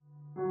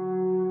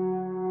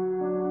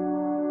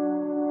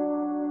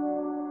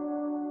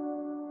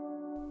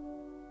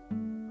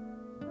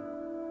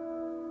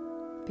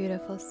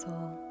Beautiful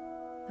soul,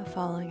 the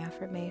following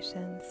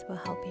affirmations will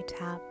help you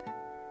tap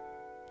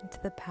into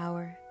the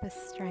power, the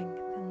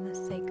strength, and the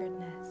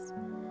sacredness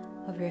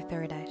of your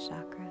third eye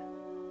chakra.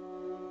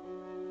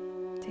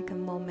 Take a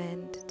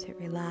moment to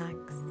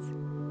relax,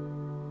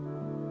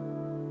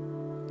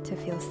 to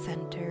feel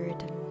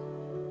centered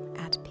and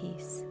at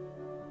peace,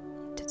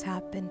 to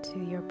tap into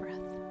your breath.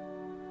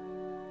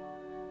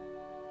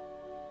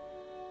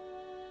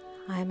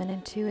 I am an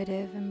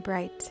intuitive and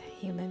bright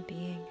human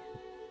being.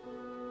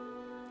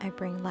 I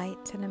bring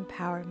light and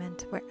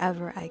empowerment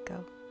wherever I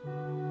go.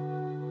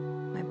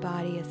 My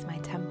body is my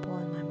temple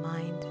and my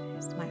mind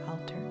is my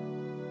altar.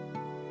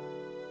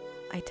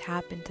 I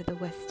tap into the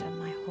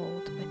wisdom I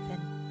hold within.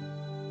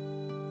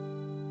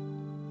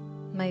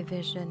 My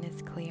vision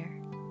is clear.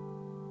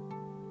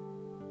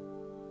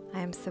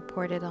 I am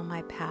supported on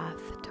my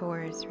path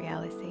towards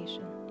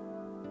realization.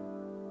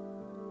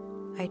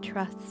 I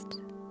trust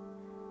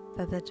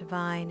that the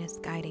divine is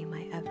guiding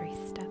my every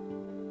step.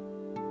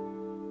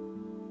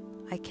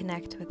 I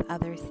connect with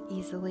others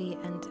easily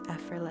and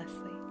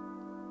effortlessly.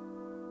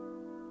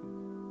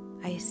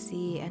 I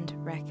see and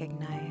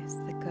recognize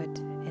the good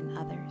in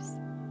others.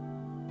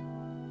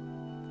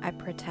 I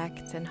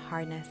protect and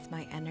harness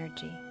my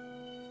energy.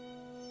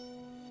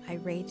 I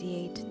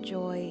radiate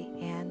joy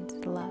and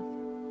love.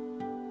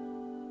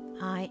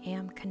 I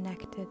am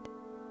connected.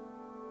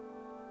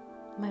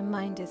 My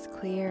mind is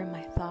clear,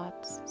 my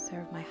thoughts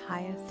serve my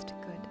highest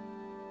good.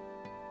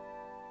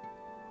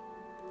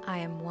 I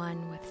am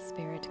one with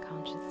spirit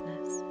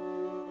consciousness.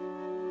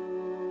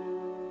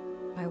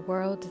 My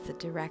world is a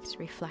direct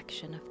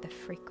reflection of the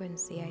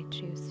frequency I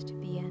choose to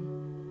be in.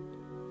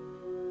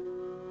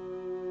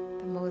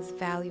 The most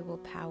valuable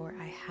power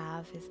I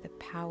have is the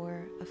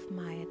power of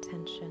my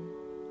attention,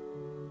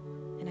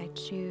 and I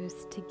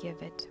choose to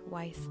give it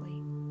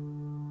wisely.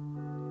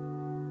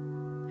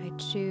 I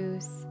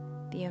choose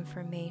the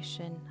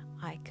information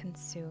I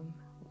consume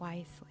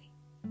wisely.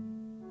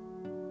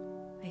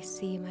 I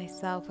see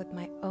myself with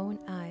my own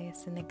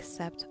eyes and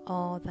accept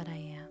all that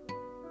I am.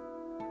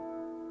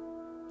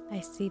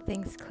 I see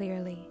things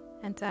clearly,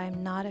 and I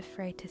am not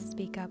afraid to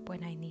speak up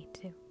when I need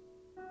to.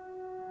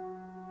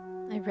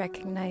 I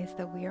recognize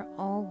that we are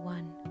all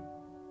one.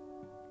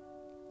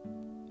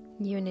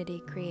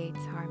 Unity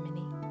creates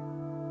harmony.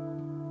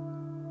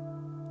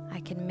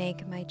 I can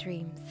make my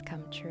dreams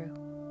come true.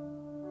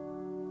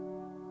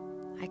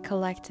 I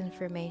collect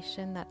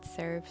information that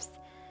serves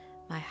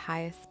my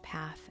highest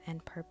path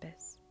and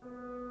purpose.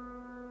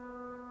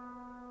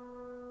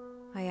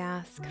 I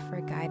ask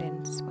for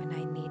guidance when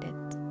I need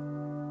it.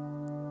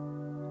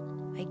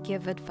 I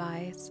give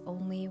advice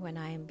only when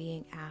I am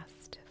being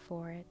asked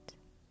for it.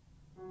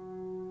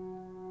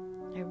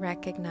 I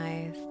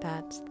recognize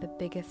that the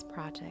biggest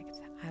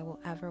project I will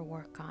ever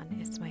work on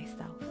is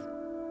myself.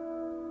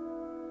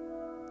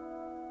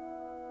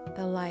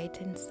 The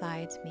light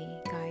inside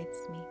me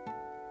guides me.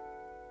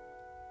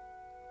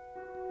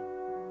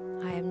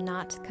 I am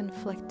not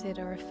conflicted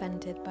or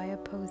offended by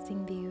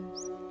opposing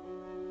views.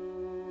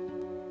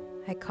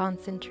 I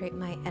concentrate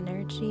my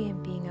energy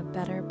in being a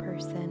better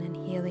person and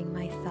healing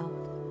myself.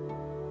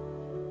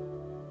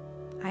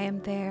 I am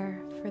there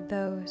for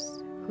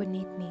those who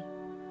need me.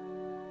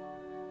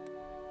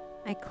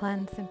 I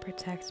cleanse and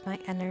protect my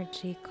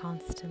energy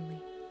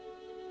constantly.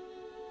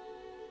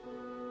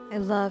 I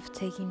love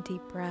taking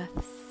deep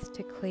breaths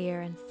to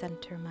clear and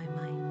center my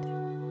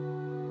mind.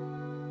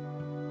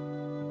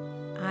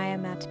 I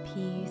am at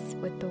peace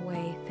with the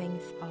way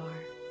things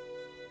are.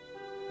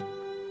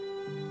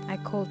 I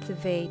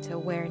cultivate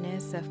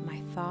awareness of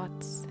my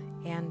thoughts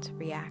and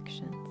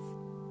reactions.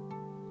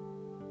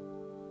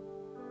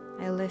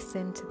 I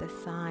listen to the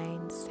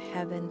signs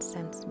heaven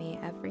sends me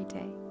every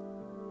day.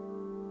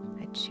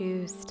 I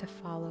choose to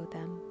follow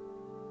them.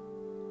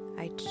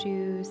 I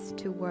choose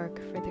to work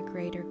for the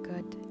greater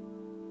good.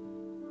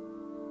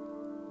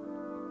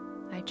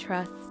 I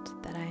trust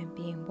that I am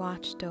being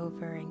watched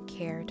over and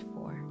cared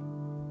for.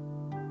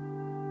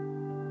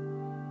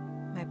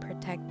 My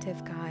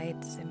protective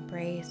guides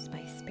embrace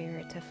my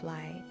spirit of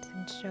light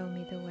and show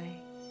me the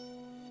way.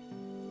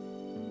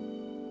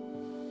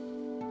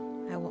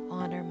 I will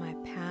honor my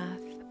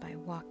path by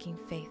walking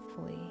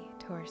faithfully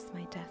towards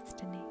my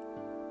destiny.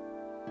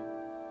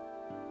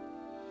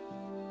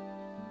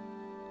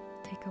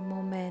 Take a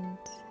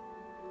moment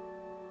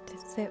to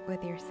sit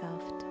with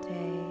yourself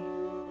today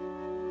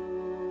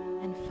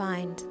and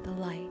find the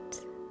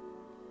light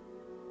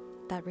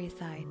that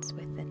resides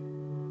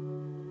within.